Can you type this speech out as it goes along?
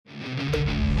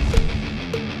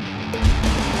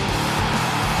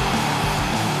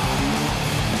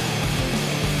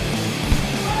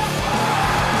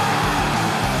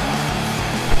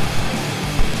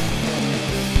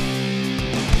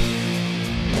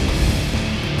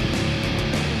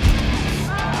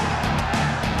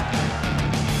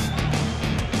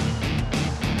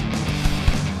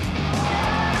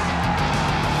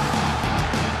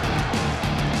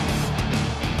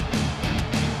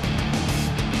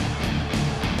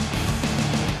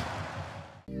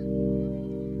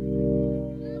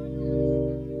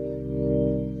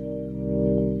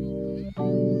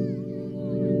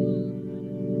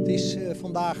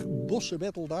vandaag Bossche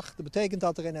Battledag. Dat betekent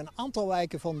dat er in een aantal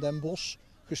wijken van Den Bosch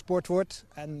gesport wordt.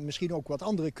 En misschien ook wat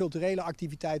andere culturele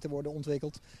activiteiten worden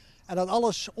ontwikkeld. En dat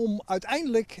alles om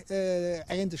uiteindelijk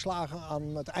erin te slagen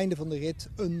aan het einde van de rit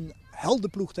een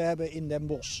heldenploeg te hebben in Den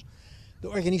Bosch. De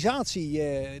organisatie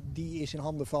die is in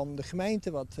handen van de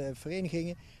gemeente, wat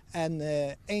verenigingen. En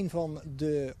een van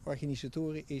de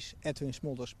organisatoren is Edwin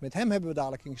Smolders. Met hem hebben we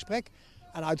dadelijk een gesprek.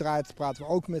 En uiteraard praten we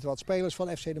ook met wat spelers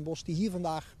van FC Den Bosch die hier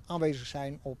vandaag aanwezig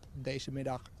zijn op deze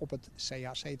middag op het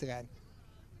CHC-terrein.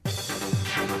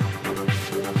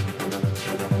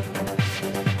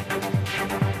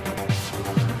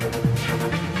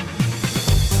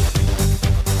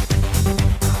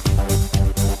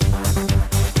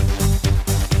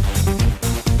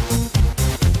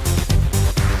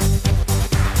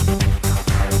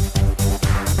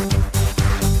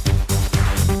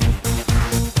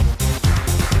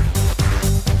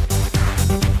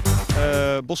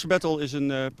 Bossche Battle is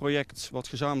een project wat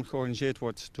gezamenlijk georganiseerd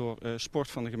wordt door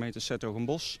sport van de gemeente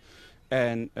 's-Hertogenbosch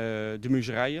en de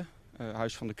muzerijen,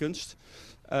 Huis van de Kunst.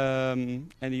 En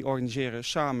die organiseren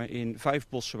samen in 5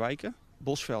 Bossche wijken.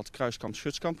 Bosveld, Kruiskamp,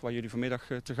 Schutskamp, waar jullie vanmiddag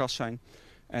te gast zijn.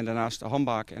 En daarnaast de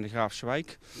Hambaken en de Graafse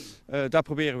Wijk. Daar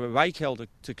proberen we wijkhelden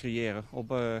te creëren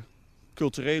op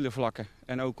culturele vlakken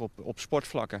en ook op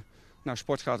sportvlakken. Nou,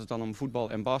 sport gaat het dan om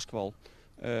voetbal en basketbal.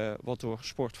 Wat door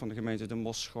sport van de gemeente Den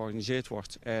Bosch georganiseerd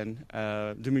wordt. En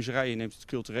de muzerijen neemt het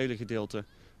culturele gedeelte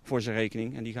voor zijn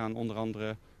rekening. En die gaan onder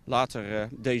andere later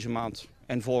deze maand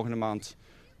en volgende maand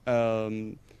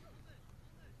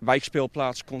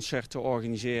wijkspeelplaatsconcerten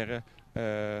organiseren.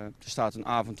 Er staat een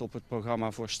avond op het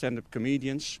programma voor stand-up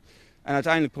comedians. En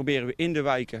uiteindelijk proberen we in de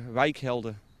wijken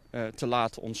wijkhelden te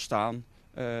laten ontstaan.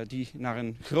 Die naar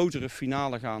een grotere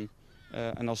finale gaan.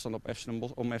 En als het dan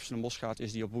om FC Den Bosch gaat,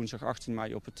 is die op woensdag 18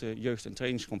 mei op het jeugd- en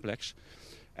trainingscomplex.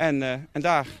 En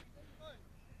daar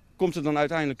komt er dan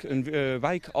uiteindelijk een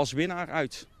wijk als winnaar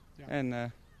uit. Ja.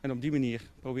 En op die manier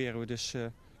proberen we dus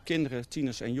kinderen,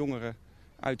 tieners en jongeren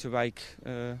uit de wijk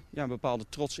een bepaalde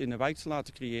trots in de wijk te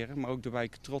laten creëren. Maar ook de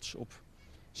wijk trots op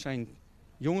zijn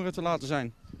jongeren te laten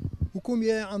zijn. Hoe kom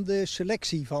je aan de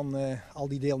selectie van al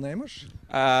die deelnemers?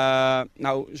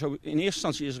 In eerste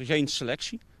instantie is er geen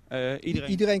selectie.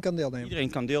 Iedereen kan deelnemen? Iedereen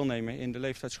kan deelnemen in de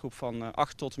leeftijdsgroep van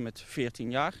 8 tot en met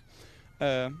 14 jaar.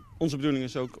 Onze bedoeling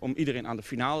is ook om iedereen aan de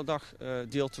finale dag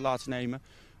deel te laten nemen.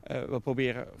 We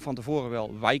proberen van tevoren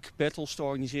wel wijkbattles te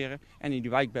organiseren. En in die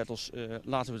wijkbattles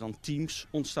laten we dan teams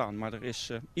ontstaan. Maar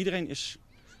iedereen is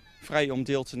vrij om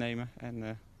deel te nemen. En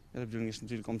de bedoeling is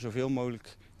natuurlijk om zoveel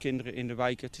mogelijk kinderen in de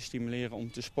wijken te stimuleren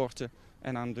om te sporten.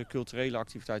 En aan de culturele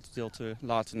activiteiten deel te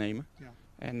laten nemen. Ja.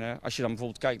 En als je dan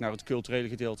bijvoorbeeld kijkt naar het culturele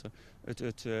gedeelte,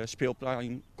 het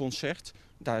speelpleinconcert,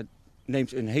 daar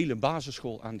neemt een hele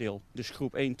basisschool aan deel. Dus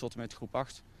groep 1 tot en met groep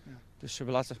 8. Ja. Dus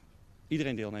we laten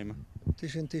iedereen deelnemen.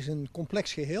 Het is een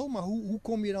complex geheel, maar hoe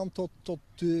kom je dan tot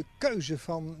de keuze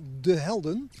van de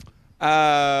helden?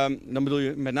 Dan bedoel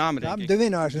je met name de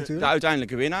winnaars natuurlijk. De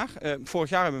uiteindelijke winnaar. Vorig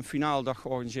jaar hebben we een finale dag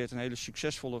georganiseerd, een hele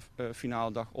succesvolle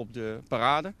finale dag op de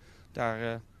parade.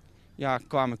 Daar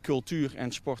kwamen cultuur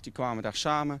en sport die kwamen daar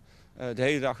samen. De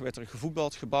hele dag werd er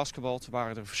gevoetbald, gebasketbald. Er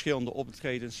waren er verschillende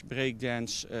optredens,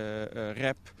 breakdance,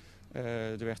 rap.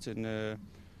 Er werd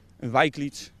een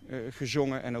wijklied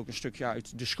gezongen en ook een stukje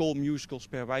uit de schoolmusicals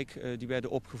per wijk die werden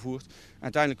opgevoerd.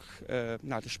 En uiteindelijk,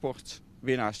 de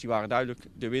sportwinnaars die waren duidelijk.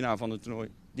 De winnaar van het toernooi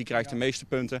die krijgt de meeste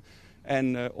punten.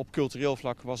 En op cultureel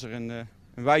vlak was er een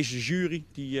wijze jury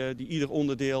die ieder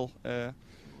onderdeel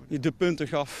de punten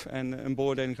gaf en een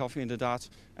beoordeling gaf inderdaad.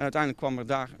 En uiteindelijk kwam er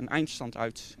daar een eindstand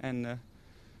uit. En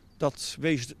dat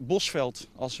wees het Bosveld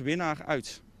als winnaar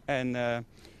uit. En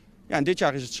dit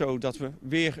jaar is het zo dat we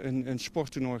weer een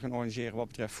sporttoernooi gaan organiseren wat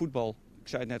betreft voetbal. Ik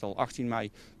zei het net al, 18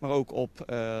 mei. Maar ook op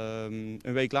een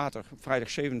week later, op vrijdag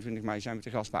 27 mei, zijn we te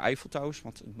gast bij Eiffel Towers.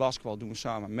 Want het basketbal doen we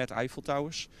samen met Eiffel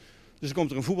Towers. Dus er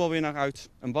komt er een voetbalwinnaar uit,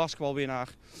 een basketbalwinnaar.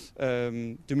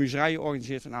 De muzerijen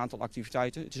organiseert een aantal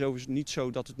activiteiten. Het is overigens niet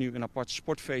zo dat het nu een apart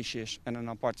sportfeestje is en een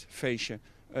apart feestje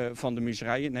van de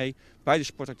muzerijen. Nee, bij de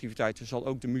sportactiviteiten zal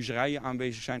ook de muzerijen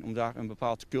aanwezig zijn om daar een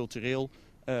bepaald cultureel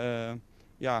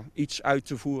iets uit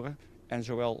te voeren. En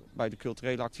zowel bij de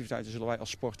culturele activiteiten zullen wij als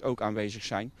sport ook aanwezig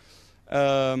zijn.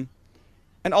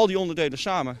 En al die onderdelen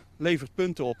samen levert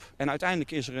punten op. En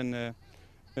uiteindelijk is er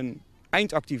een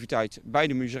eindactiviteit bij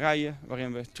de muzerijen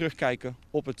waarin we terugkijken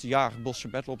op het jaar Bossche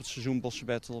Battle, op het seizoen Bossche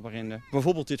Battle, waarin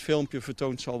bijvoorbeeld dit filmpje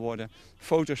vertoond zal worden,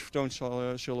 foto's vertoond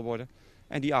zullen worden.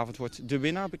 En die avond wordt de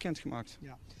winnaar bekendgemaakt.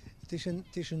 Ja.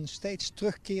 Het is een steeds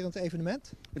terugkerend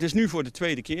evenement? Het is nu voor de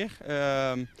tweede keer.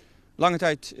 Lange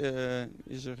tijd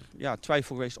is er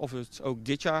twijfel geweest of het ook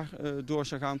dit jaar door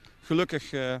zou gaan.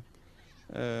 Gelukkig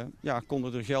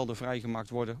konden er gelden vrijgemaakt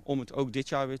worden om het ook dit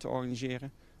jaar weer te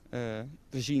organiseren.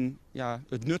 We zien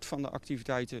het nut van de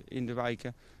activiteiten in de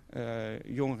wijken.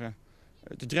 Jongeren,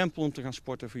 de drempel om te gaan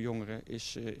sporten voor jongeren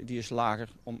is lager.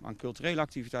 Om aan culturele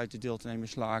activiteiten deel te nemen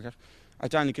is lager.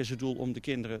 Uiteindelijk is het doel om de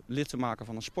kinderen lid te maken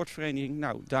van een sportvereniging.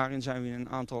 Nou, daarin zijn we in een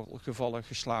aantal gevallen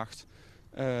geslaagd.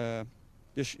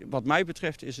 Dus wat mij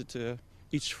betreft is het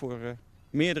iets voor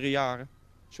meerdere jaren,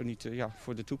 zo niet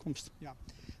voor de toekomst. Ja.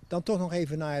 Dan toch nog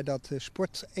even naar dat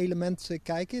sportelement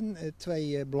kijken.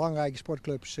 2 belangrijke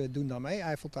sportclubs doen daar mee,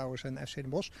 Eiffel Towers en FC Den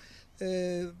Bosch.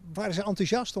 Waren ze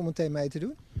enthousiast om meteen mee te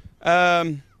doen?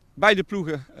 Beide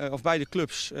ploegen, of beide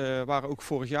clubs, waren ook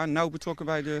vorig jaar nauw betrokken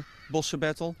bij de Bossche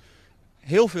Battle.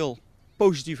 Heel veel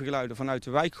positieve geluiden vanuit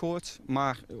de wijk gehoord,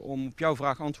 maar om op jouw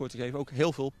vraag antwoord te geven, ook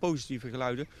heel veel positieve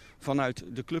geluiden vanuit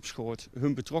de clubs gehoord.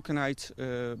 Hun betrokkenheid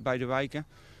bij de wijken.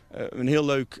 Een heel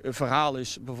leuk verhaal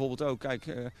is bijvoorbeeld ook,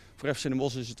 kijk, voor FC Den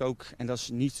Bosch is het ook, en dat is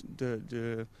niet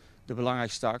de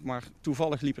belangrijkste taak, maar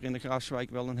toevallig liep er in de Graafsche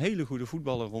wel een hele goede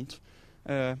voetballer rond.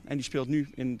 En die speelt nu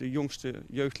in de jongste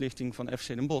jeugdlichting van FC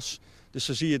Den Bosch. Dus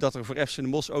dan zie je dat er voor FC Den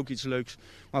Bosch ook iets leuks,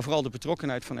 maar vooral de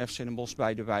betrokkenheid van FC Den Bosch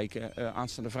bij de wijken.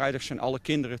 Aanstaande vrijdag zijn alle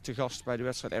kinderen te gast bij de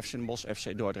wedstrijd FC Den Bosch,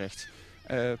 FC Dordrecht.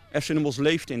 FC Den Bosch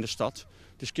leeft in de stad,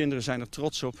 dus kinderen zijn er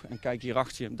trots op. En kijk hier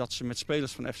achter je dat ze met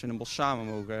spelers van FC Den Bosch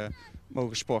samen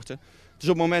mogen sporten. Dus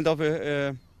op het moment dat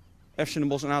we FC Den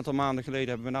Bosch een aantal maanden geleden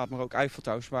hebben benaderd, maar ook Eiffel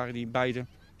Towers, waren die beide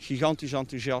gigantisch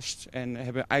enthousiast en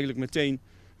hebben eigenlijk meteen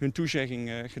hun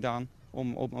toezegging gedaan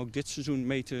om ook dit seizoen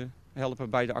mee te helpen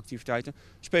bij de activiteiten.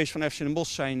 Spelers van FC Den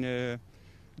Bosch zijn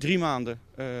 3 maanden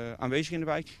aanwezig in de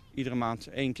wijk. Iedere maand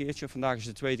 1 keertje. Vandaag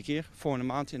is de 2e keer. Volgende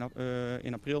maand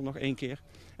in april nog 1 keer.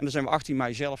 En dan zijn we 18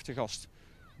 mei zelf te gast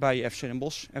bij FC Den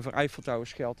Bosch. En voor Eiffel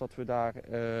Towers geldt dat we daar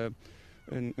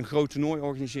een groot toernooi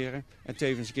organiseren. En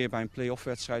tevens een keer bij een play-off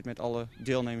wedstrijd met alle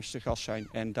deelnemers te gast zijn.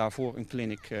 En daarvoor een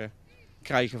clinic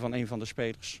krijgen van een van de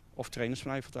spelers of trainers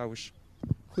van Eiffel Towers.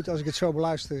 Goed, als ik het zo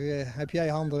beluister, heb jij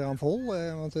handen eraan vol?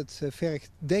 Want het vergt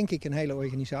denk ik een hele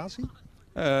organisatie.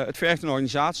 Het vergt een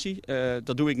organisatie.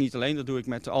 Dat doe ik niet alleen, dat doe ik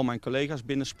met al mijn collega's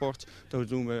binnen sport. Dat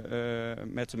doen we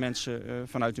met de mensen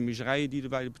vanuit de muserijen die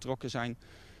erbij betrokken zijn.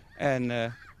 En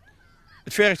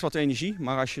het vergt wat energie,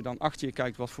 maar als je dan achter je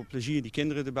kijkt wat voor plezier die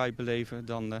kinderen erbij beleven,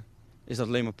 dan is dat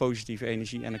alleen maar positieve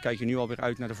energie. En dan kijk je nu alweer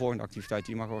uit naar de volgende activiteit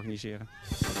die je mag organiseren.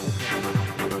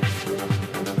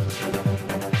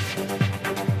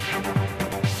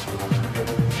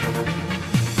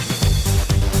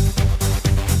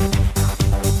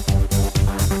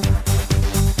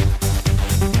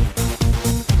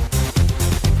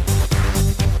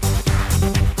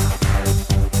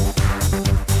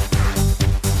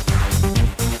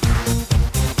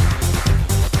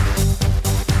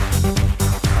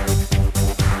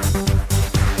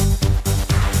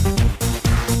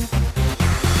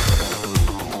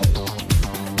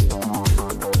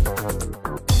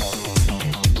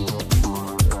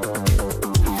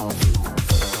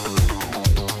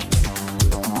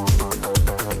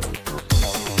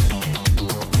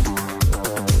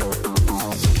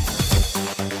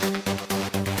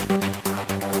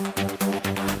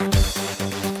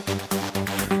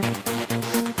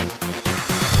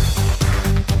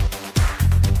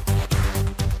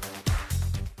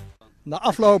 Na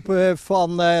afloop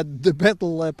van de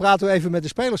battle praten we even met de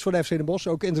spelers van FC Den Bosch.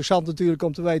 Ook interessant natuurlijk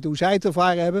om te weten hoe zij het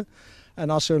ervaren hebben. En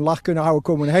als ze een lach kunnen houden,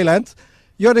 komen we een heel eind.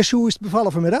 Joris, hoe is het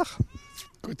bevallen vanmiddag?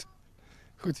 Goed.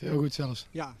 Goed, heel goed zelfs.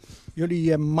 Ja,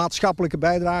 jullie maatschappelijke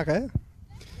bijdrage, hè?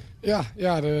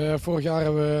 Ja, vorig jaar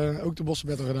hebben we ook de Bossche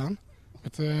Battle gedaan.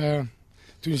 Met,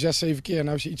 toen 6, 7 keer,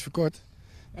 nu is hij iets verkort.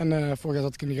 En vorig jaar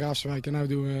zat ik in de Graafsche wijk en nu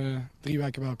doen we 3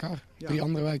 wijken bij elkaar. Ja. 3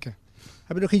 andere wijken.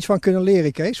 Heb je nog iets van kunnen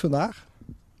leren, Kees, vandaag?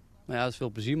 Nou ja, het is veel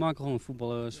plezier maken. Gewoon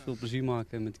voetballen is veel plezier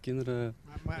maken met de kinderen.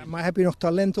 Maar heb je nog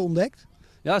talenten ontdekt?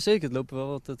 Ja, zeker. Er lopen wel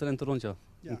wat talenten rond, ja.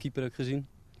 Een keeper heb ik gezien.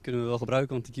 Die kunnen we wel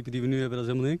gebruiken, want die keeper die we nu hebben, dat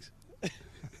is helemaal niks.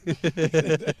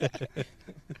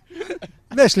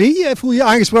 Wesley, voel je je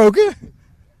aangesproken?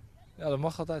 Ja, dat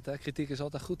mag altijd. Hè. Kritiek is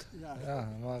altijd goed.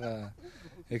 Ja, maar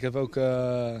ik heb ook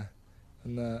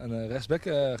een rechtsback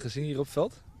gezien hier op het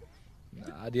veld.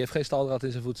 Nou, die heeft geen staaldraad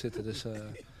in zijn voet zitten, dus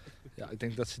ja, ik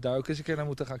denk dat ze daar ook eens een keer naar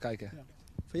moeten gaan kijken. Ja.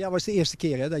 Voor jou was het de eerste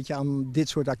keer hè, dat je aan dit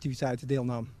soort activiteiten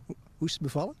deelnam. Hoe is het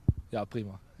bevallen? Ja,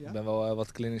 prima. Ja? Ik ben wel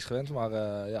wat clinics gewend, maar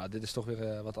ja, dit is toch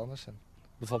weer wat anders en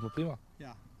bevalt me prima.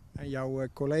 Ja. En jouw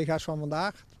collega's van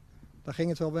vandaag, daar ging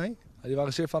het wel mee? Ja, die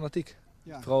waren zeer fanatiek.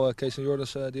 Ja. Vooral Kees en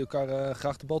Jordans die elkaar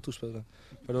graag de bal toespeelden.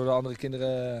 Waardoor de andere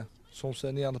kinderen soms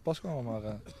niet aan de pas kwamen,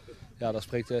 maar ja, dat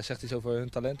zegt iets over hun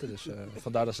talenten. Dus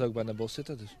vandaar dat ze ook bij Den Bosch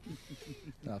zitten. Dus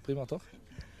ja, prima toch?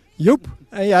 Joep,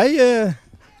 en jij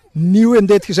nieuw in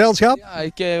dit gezelschap? Ja,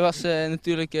 ik was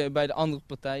natuurlijk bij de andere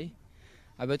partij.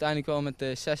 We hebben uiteindelijk wel met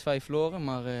 6-5 verloren,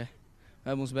 maar we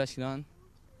hebben ons best gedaan.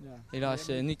 Ja. Helaas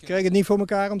niet. Kreeg je het niet voor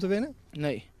elkaar om te winnen?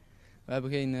 Nee, we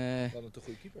hebben geen... We hadden toch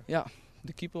een goede keeper? Ja,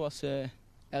 de keeper was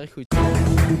erg goed.